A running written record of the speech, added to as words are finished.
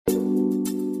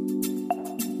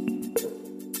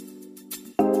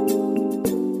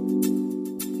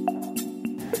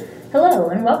Hello,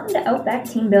 and welcome to Outback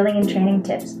Team Building and Training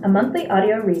Tips, a monthly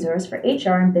audio resource for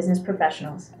HR and business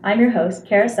professionals. I'm your host,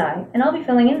 Kara Sai, and I'll be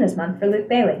filling in this month for Luke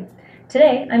Bailey.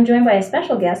 Today, I'm joined by a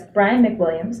special guest, Brian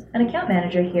McWilliams, an account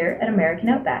manager here at American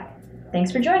Outback.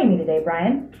 Thanks for joining me today,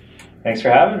 Brian. Thanks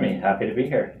for having me. Happy to be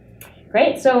here.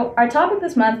 Great. So our topic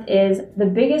this month is the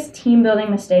biggest team building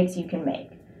mistakes you can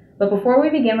make. But before we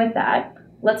begin with that,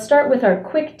 let's start with our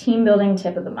quick team building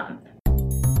tip of the month.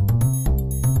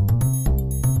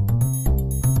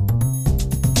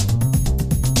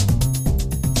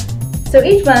 So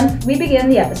each month, we begin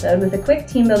the episode with a quick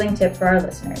team building tip for our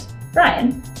listeners.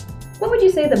 Brian, what would you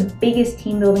say the biggest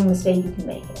team building mistake you can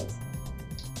make is?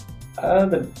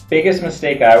 The biggest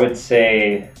mistake I would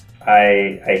say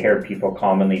I hear people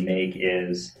commonly make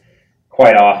is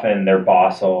quite often their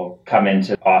boss will come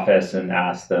into the office and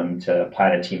ask them to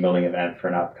plan a team building event for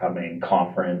an upcoming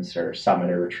conference or summit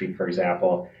or retreat, for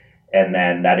example, and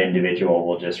then that individual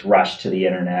will just rush to the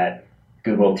internet,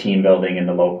 Google team building in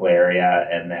the local area,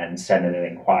 and then send in an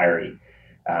inquiry.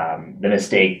 The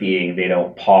mistake being they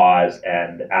don't pause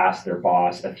and ask their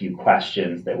boss a few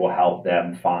questions that will help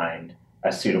them find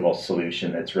a suitable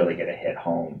solution that's really going to hit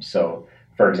home. So,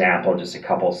 for example, just a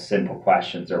couple simple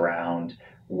questions around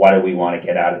what do we want to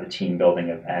get out of the team building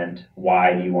event?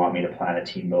 Why do you want me to plan a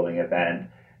team building event?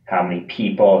 How many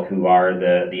people? Who are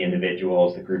the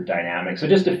individuals, the group dynamics? So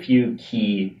just a few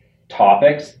key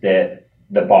topics that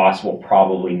the boss will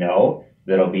probably know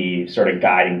that'll be sort of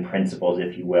guiding principles,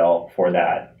 if you will, for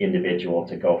that individual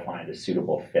to go find a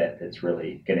suitable fit that's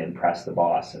really going to impress the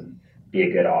boss and be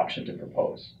a good option to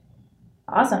propose.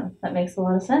 Awesome. That makes a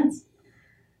lot of sense.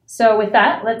 So with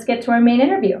that, let's get to our main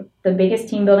interview, the biggest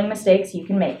team building mistakes you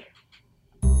can make.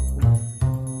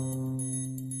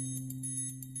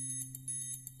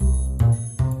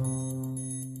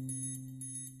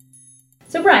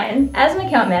 So Brian, as an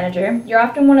account manager, you're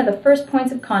often one of the first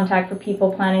points of contact for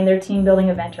people planning their team building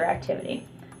event or activity.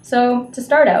 So to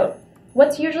start out,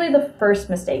 what's usually the first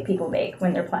mistake people make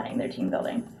when they're planning their team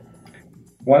building?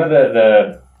 One of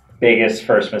the biggest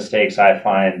first mistakes I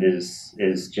find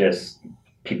is just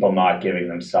people not giving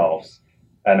themselves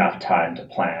enough time to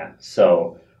plan.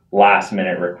 So last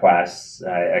minute requests,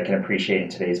 I can appreciate in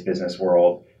today's business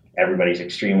world, everybody's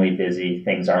extremely busy.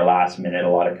 Things are last minute. A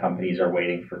lot of companies are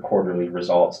waiting for quarterly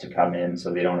results to come in,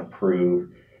 so they don't approve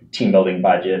team building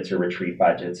budgets or retreat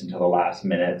budgets until the last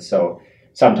minute. So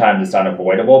sometimes it's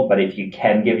unavoidable, but if you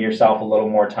can give yourself a little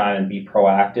more time and be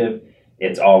proactive,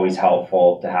 it's always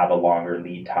helpful to have a longer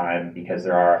lead time because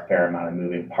there are a fair amount of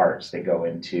moving parts that go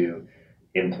into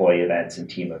employee events and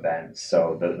team events.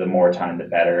 So the more time, the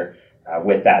better.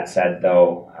 With that said,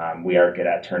 though, we are good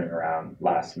at turning around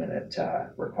last minute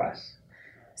requests.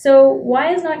 So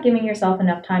why is not giving yourself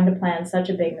enough time to plan such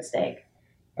a big mistake?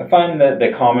 I find that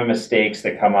the common mistakes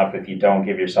that come up if you don't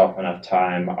give yourself enough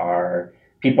time are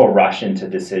people rush into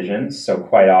decisions. So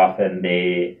quite often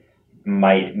they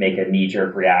might make a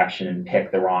knee-jerk reaction and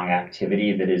pick the wrong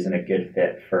activity that isn't a good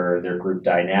fit for their group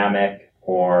dynamic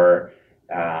or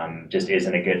just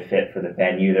isn't a good fit for the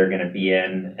venue they're going to be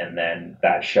in, and then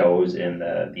that shows in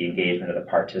the engagement of the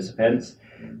participants.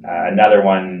 Another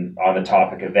one on the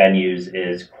topic of venues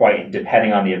is quite,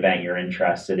 depending on the event you're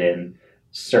interested in,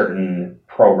 certain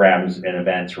programs and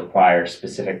events require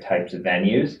specific types of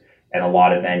venues, and a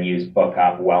lot of venues book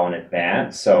up well in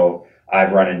advance. So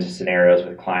I've run into scenarios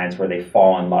with clients where they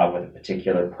fall in love with a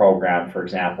particular program, for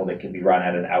example, that could be run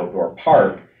at an outdoor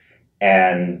park,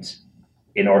 and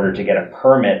in order to get a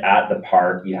permit at the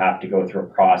park, you have to go through a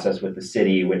process with the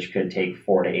city, which could take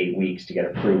 4 to 8 weeks to get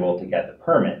approval to get the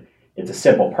permit. It's a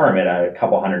simple permit, a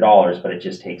couple $100, but it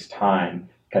just takes time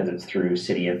because it's through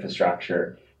city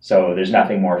infrastructure. So there's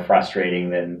nothing more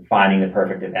frustrating than finding the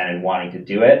perfect event and wanting to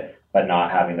do it, but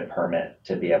not having the permit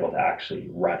to be able to actually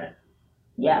run it.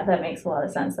 Yeah, that makes a lot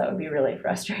of sense. That would be really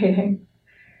frustrating.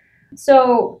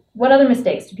 So what other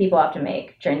mistakes do people often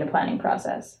make during the planning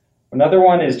process? Another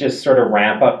one is just sort of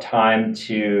ramp up time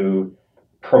to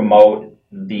promote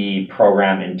the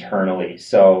program internally.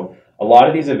 So a lot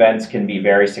of these events can be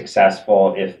very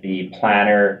successful if the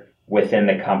planner within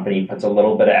the company puts a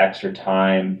little bit of extra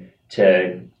time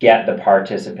to get the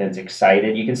participants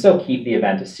excited. You can still keep the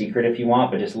event a secret if you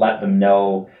want, but just let them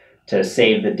know to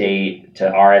save the date, to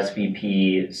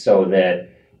RSVP, so that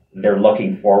they're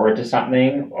looking forward to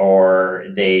something, or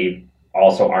they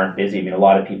also aren't busy. I mean, a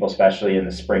lot of people, especially in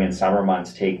the spring and summer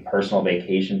months, take personal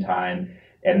vacation time,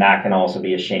 and that can also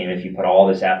be a shame if you put all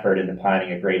this effort into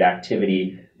planning a great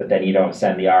activity, but then you don't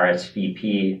send the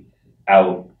RSVP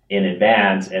out in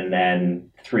advance, and then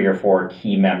 3 or 4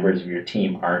 key members of your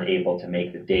team aren't able to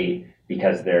make the date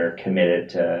because they're committed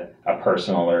to a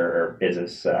personal or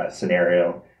business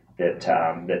scenario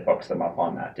that books them up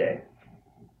on that day.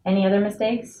 Any other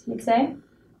mistakes you'd say?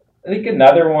 I think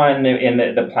another one in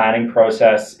the planning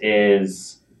process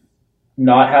is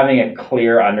not having a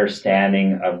clear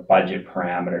understanding of budget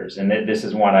parameters. And this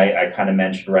is one I kind of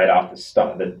mentioned right off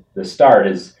the start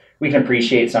is we can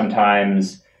appreciate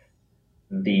sometimes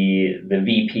the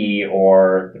VP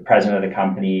or the president of the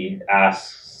company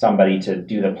asks somebody to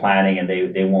do the planning and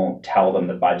they won't tell them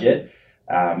the budget.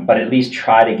 But at least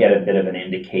try to get a bit of an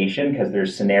indication, because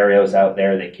there's scenarios out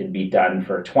there that can be done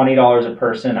for $20 a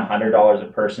person, $100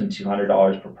 a person,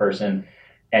 $200 per person.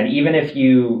 And even if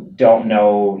you don't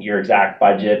know your exact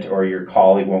budget or your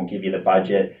colleague won't give you the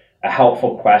budget, a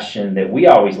helpful question that we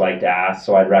always like to ask,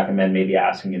 so I'd recommend maybe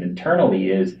asking it internally,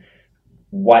 is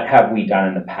what have we done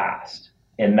in the past?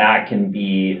 And that can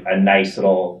be a nice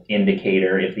little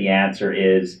indicator. If the answer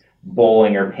is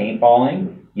bowling or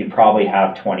paintballing, you probably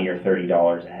have $20 or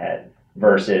 $30 ahead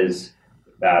versus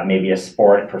maybe a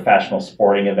professional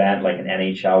sporting event like an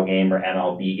NHL game or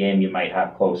MLB game, you might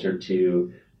have closer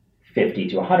to $50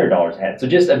 to $100 ahead. So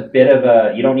just a bit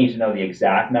of you don't need to know the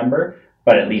exact number,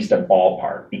 but at least a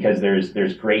ballpark, because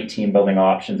there's great team building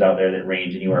options out there that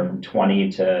range anywhere from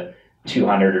 $20 to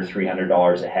 $200 or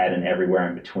 $300 ahead and everywhere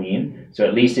in between. So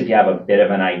at least if you have a bit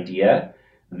of an idea,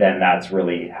 then that's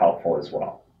really helpful as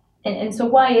well. And so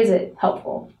why is it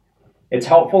helpful? It's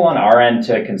helpful on our end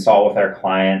to consult with our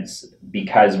clients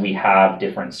because we have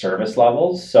different service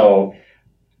levels. So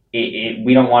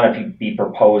we don't want to be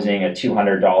proposing a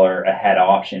 $200 a head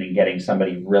option and getting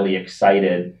somebody really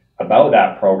excited about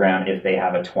that program if they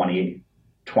have a 20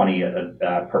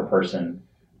 per person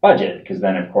budget, because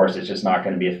then of course it's just not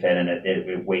going to be a fit and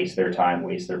it wastes their time,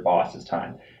 wastes their boss's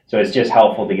time. So it's just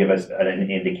helpful to give us an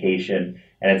indication,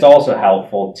 and it's also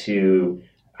helpful to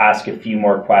ask a few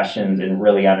more questions and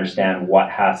really understand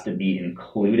what has to be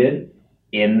included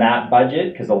in that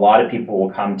budget, because a lot of people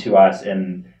will come to us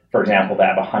and, for example, they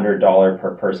have a $100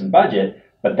 per person budget,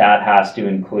 but that has to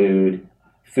include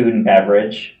food and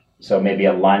beverage, so maybe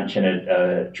a lunch and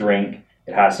a drink.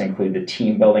 It has to include the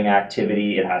team building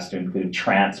activity. It has to include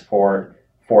transport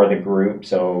for the group,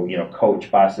 so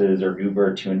coach buses or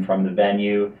Uber to and from the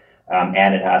venue,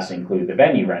 and it has to include the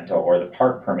venue rental or the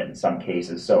park permit in some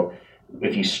cases. So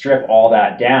if you strip all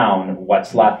that down,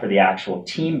 what's left for the actual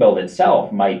team build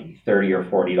itself might be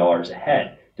 $30 or $40 a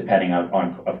head, depending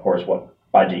on, of course, what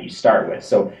budget you start with.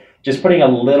 So just putting a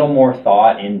little more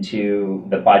thought into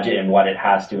the budget and what it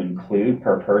has to include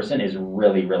per person is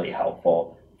really, really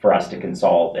helpful for us to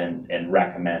consult and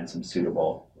recommend some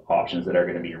suitable options that are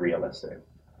going to be realistic.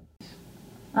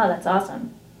 Oh, that's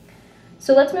awesome.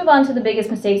 So let's move on to the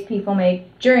biggest mistakes people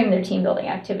make during their team building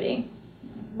activity.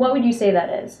 What would you say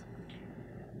that is?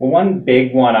 Well, one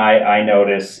big one I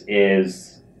notice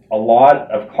is a lot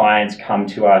of clients come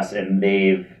to us and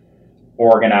they've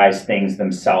organized things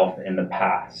themselves in the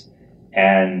past.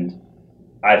 And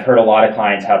I've heard a lot of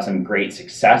clients have some great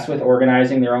success with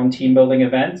organizing their own team building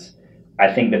events.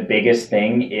 I think the biggest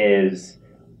thing is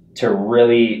to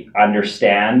really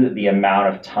understand the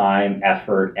amount of time,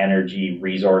 effort, energy,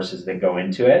 resources that go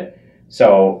into it.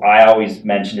 So I always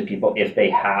mention to people, if they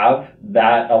have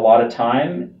that a lot of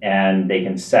time and they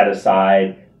can set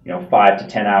aside, 5 to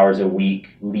 10 hours a week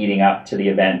leading up to the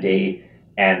event date,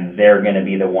 and they're going to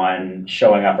be the one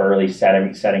showing up early,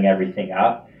 setting everything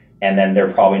up, and then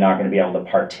they're probably not going to be able to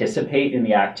participate in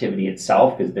the activity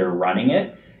itself because they're running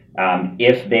it.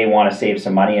 If they want to save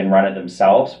some money and run it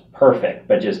themselves, perfect,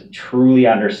 but just truly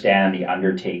understand the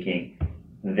undertaking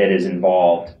that is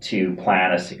involved to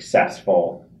plan a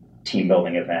successful team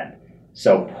building event.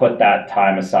 So put that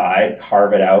time aside,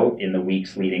 carve it out in the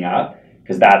weeks leading up,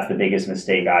 because that's the biggest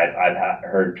mistake I've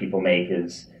heard people make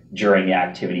is during the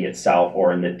activity itself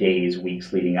or in the days,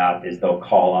 weeks leading up, is they'll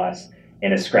call us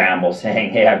in a scramble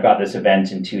saying, hey, I've got this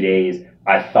event in 2 days.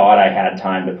 I thought I had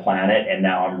time to plan it, and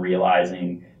now I'm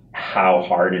realizing how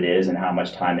hard it is and how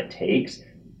much time it takes.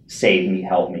 Save me,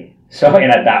 help me. So,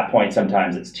 and at that point,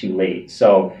 sometimes it's too late.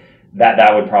 So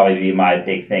that would probably be my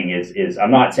big thing is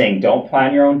I'm not saying don't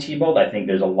plan your own team build. I think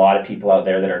there's a lot of people out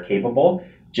there that are capable.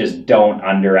 Just don't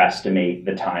underestimate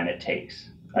the time it takes,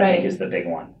 I think is the big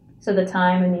one. So the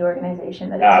time and the organization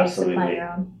that it takes to plan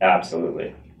your own.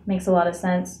 Absolutely. Makes a lot of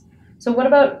sense. So what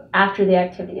about after the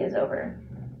activity is over?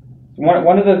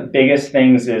 One of the biggest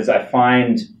things is I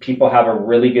find people have a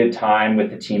really good time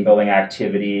with the team building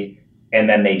activity and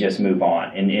then they just move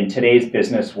on. In today's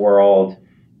business world,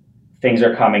 things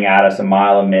are coming at us a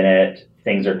mile a minute.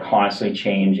 Things are constantly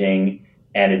changing.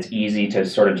 and it's easy to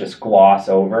sort of just gloss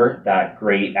over that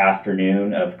great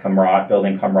afternoon of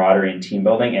building camaraderie and team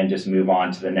building and just move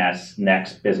on to the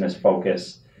next business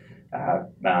focus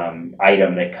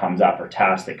item that comes up or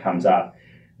task that comes up.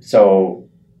 So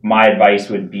my advice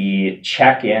would be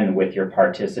check in with your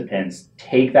participants,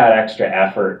 take that extra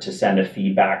effort to send a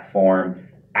feedback form,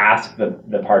 ask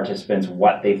the participants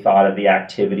what they thought of the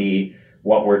activity,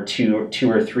 what were two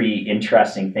or three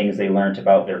interesting things they learned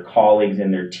about their colleagues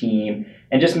in their team,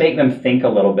 and just make them think a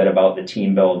little bit about the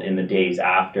team build in the days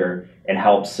after and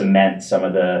help cement some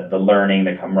of the learning,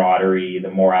 the camaraderie, the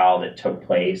morale that took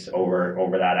place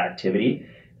over that activity.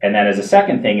 And then as a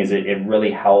second thing is it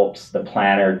really helps the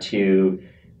planner to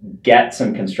get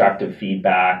some constructive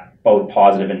feedback, both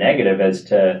positive and negative, as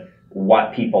to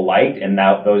what people liked, and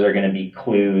now those are going to be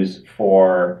clues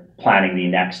for planning the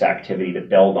next activity to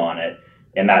build on it.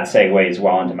 And that segues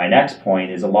well into my next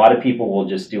point is a lot of people will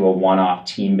just do a one-off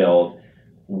team build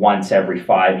once every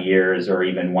 5 years or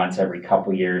even once every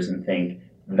couple years and think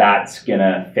that's going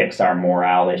to fix our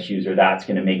morale issues or that's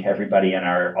going to make everybody in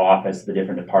our office, the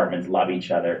different departments, love each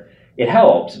other. It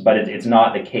helps, but it's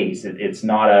not the case. It's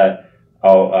not a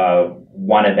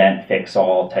one event fix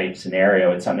all type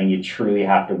scenario. It's something you truly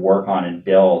have to work on and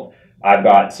build. I've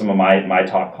got some of my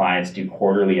top clients do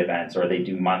quarterly events or they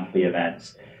do monthly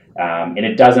events. And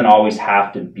it doesn't always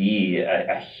have to be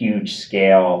a huge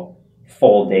scale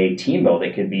full day team build.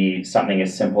 It could be something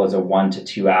as simple as a 1 to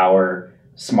 2 hour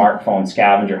smartphone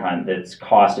scavenger hunt that's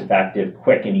cost effective,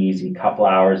 quick and easy, couple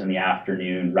hours in the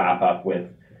afternoon, wrap up with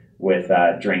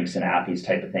drinks and appies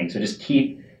type of thing. So just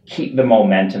keep the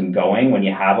momentum going when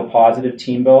you have a positive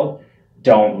team build.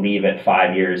 Don't leave it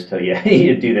 5 years till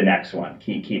you do the next one.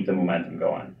 Keep the momentum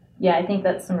going. Yeah, I think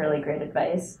that's some really great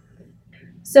advice.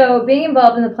 So being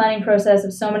involved in the planning process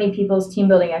of so many people's team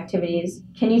building activities,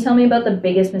 can you tell me about the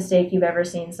biggest mistake you've ever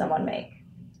seen someone make?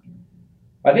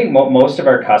 I think most of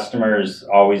our customers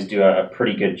always do a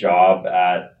pretty good job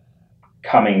at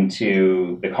coming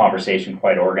to the conversation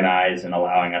quite organized and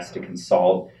allowing us to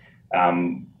consult.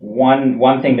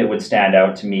 One thing that would stand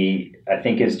out to me, I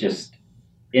think, is just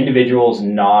individuals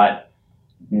not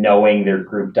knowing their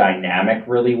group dynamic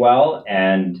really well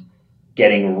and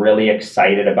getting really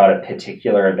excited about a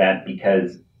particular event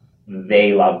because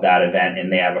they love that event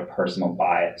and they have a personal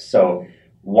bias. So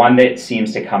one that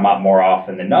seems to come up more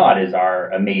often than not is our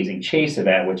Amazing Chase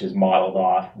event, which is modeled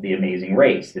off The Amazing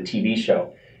Race, the TV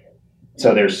show.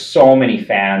 So there's so many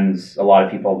fans. A lot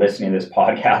of people listening to this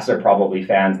podcast are probably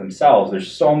fans themselves.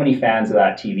 There's so many fans of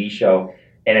that TV show,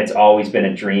 and it's always been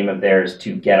a dream of theirs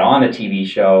to get on a TV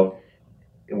show,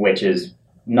 which is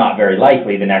not very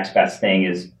likely. The next best thing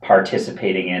is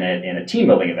participating in it in a team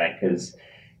building event because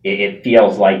it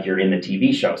feels like you're in the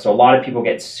TV show. So a lot of people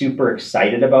get super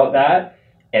excited about that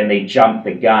and they jump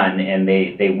the gun and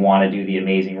they want to do the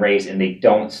Amazing Race and they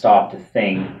don't stop to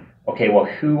think, okay, well,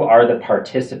 who are the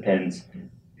participants?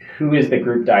 Who is the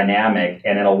group dynamic?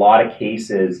 And in a lot of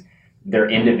cases, they're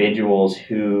individuals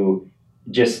who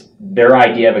just their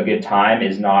idea of a good time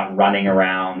is not running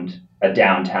around a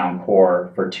downtown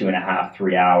core for 2.5,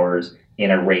 3 hours in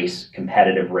a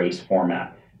competitive race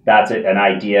format. That's an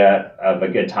idea of a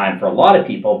good time for a lot of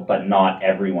people, but not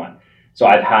everyone. So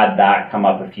I've had that come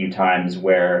up a few times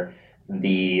where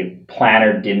the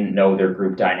planner didn't know their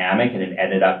group dynamic and it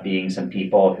ended up being some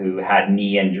people who had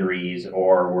knee injuries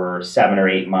or were 7 or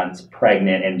 8 months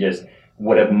pregnant and just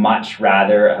would have much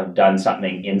rather have done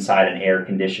something inside an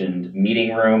air-conditioned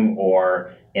meeting room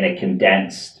or in a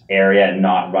condensed area and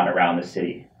not run around the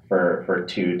city for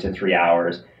 2 to 3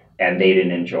 hours, and they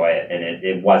didn't enjoy it, and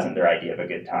it wasn't their idea of a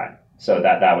good time. So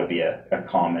that would be a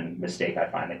common mistake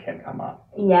I find that can come up.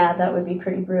 Yeah, that would be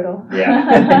pretty brutal.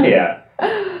 Yeah, yeah.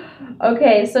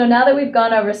 Okay, so now that we've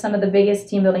gone over some of the biggest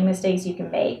team building mistakes you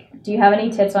can make, do you have any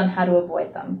tips on how to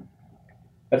avoid them?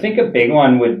 I think a big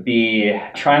one would be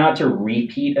try not to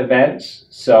repeat events.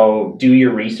 So do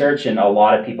your research, and a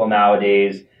lot of people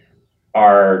nowadays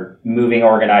are moving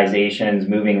organizations,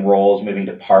 moving roles, moving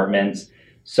departments.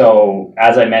 So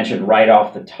as I mentioned right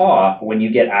off the top, when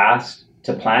you get asked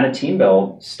to plan a team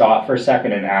build, stop for a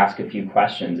second and ask a few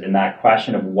questions. And that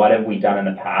question of what have we done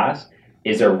in the past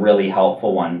is a really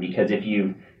helpful one, because if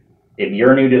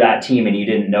you're new to that team and you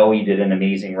didn't know you did an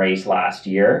Amazing Race last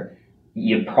year,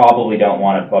 you probably don't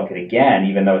want to book it again,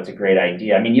 even though it's a great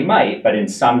idea. I mean, you might, but in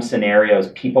some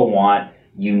scenarios, people want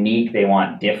unique, they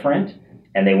want different,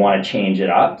 and they want to change it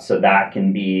up. So that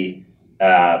can be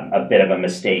a bit of a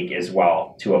mistake as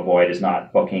well to avoid, is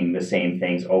not booking the same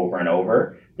things over and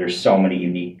over. There's so many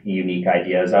unique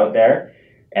ideas out there.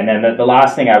 And then the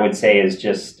last thing I would say is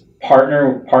just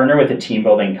partner with a team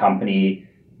building company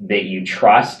that you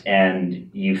trust and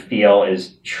you feel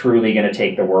is truly going to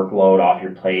take the workload off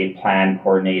your plate, plan,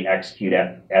 coordinate, execute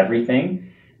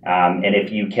everything. And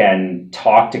if you can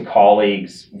talk to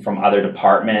colleagues from other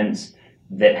departments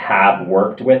that have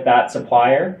worked with that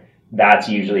supplier, that's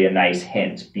usually a nice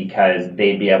hint, because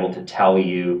they'd be able to tell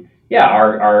you, yeah,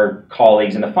 our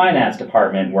colleagues in the finance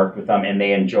department worked with them and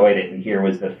they enjoyed it, and here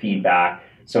was the feedback.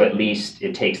 So at least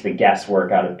it takes the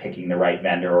guesswork out of picking the right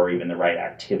vendor or even the right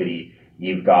activity.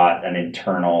 You've got an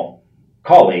internal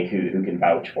colleague who can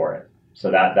vouch for it. So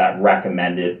that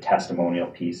recommended testimonial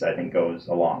piece, I think, goes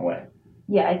a long way.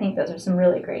 Yeah, I think those are some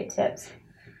really great tips.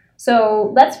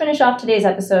 So let's finish off today's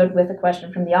episode with a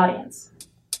question from the audience.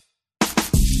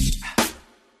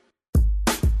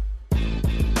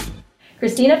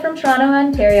 Christina from Toronto,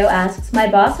 Ontario asks, my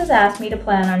boss has asked me to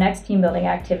plan our next team building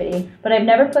activity, but I've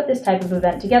never put this type of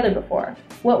event together before.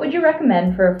 What would you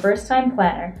recommend for a first-time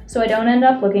planner so I don't end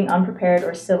up looking unprepared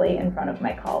or silly in front of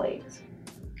my colleagues?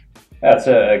 That's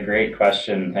a great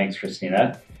question. Thanks,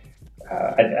 Christina.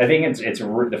 I think it's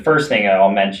the first thing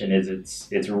I'll mention is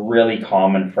it's really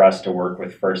common for us to work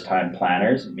with first-time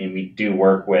planners. I mean, we do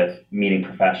work with meeting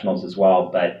professionals as well,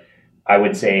 but I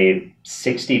would say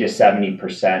 60 to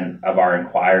 70% of our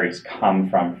inquiries come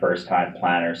from first-time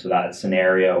planners. So that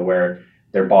scenario where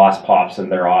their boss pops in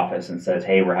their office and says,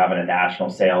 hey, we're having a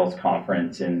national sales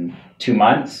conference in 2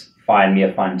 months. Find me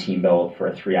a fun team build for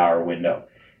a 3-hour window.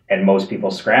 And most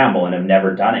people scramble and have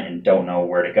never done it and don't know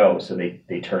where to go. So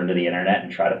they turn to the internet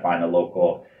and try to find a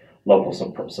local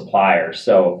supplier.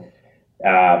 So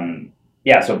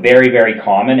so very, very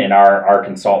common. And our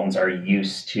consultants are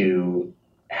used to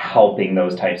helping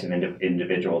those types of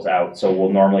individuals out. So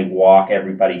we'll normally walk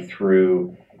everybody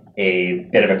through a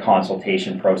bit of a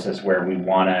consultation process where we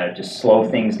want to just slow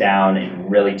things down and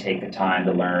really take the time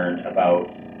to learn about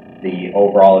the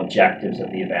overall objectives of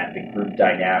the event, the group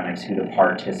dynamics, who the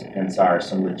participants are,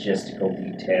 some logistical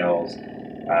details,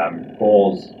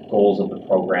 goals of the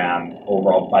program,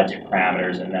 overall budget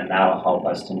parameters, and then that'll help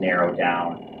us to narrow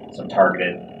down some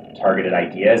targeted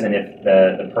ideas. And if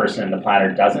the person in the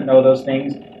planner doesn't know those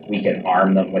things, we can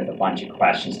arm them with a bunch of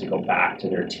questions to go back to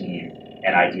their team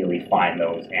and ideally find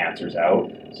those answers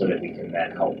out so that we can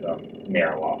then help them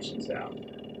narrow options down.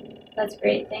 That's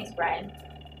great. Thanks, Brian.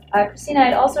 Christina,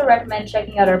 I'd also recommend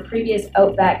checking out our previous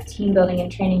Outback Team Building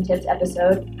and Training Tips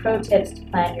episode, Pro Tips to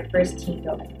Plan Your First Team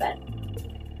Building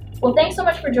Event. Well, thanks so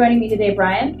much for joining me today,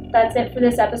 Brian. That's it for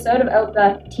this episode of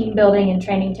Outback Team Building and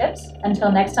Training Tips.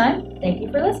 Until next time, thank you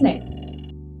for listening.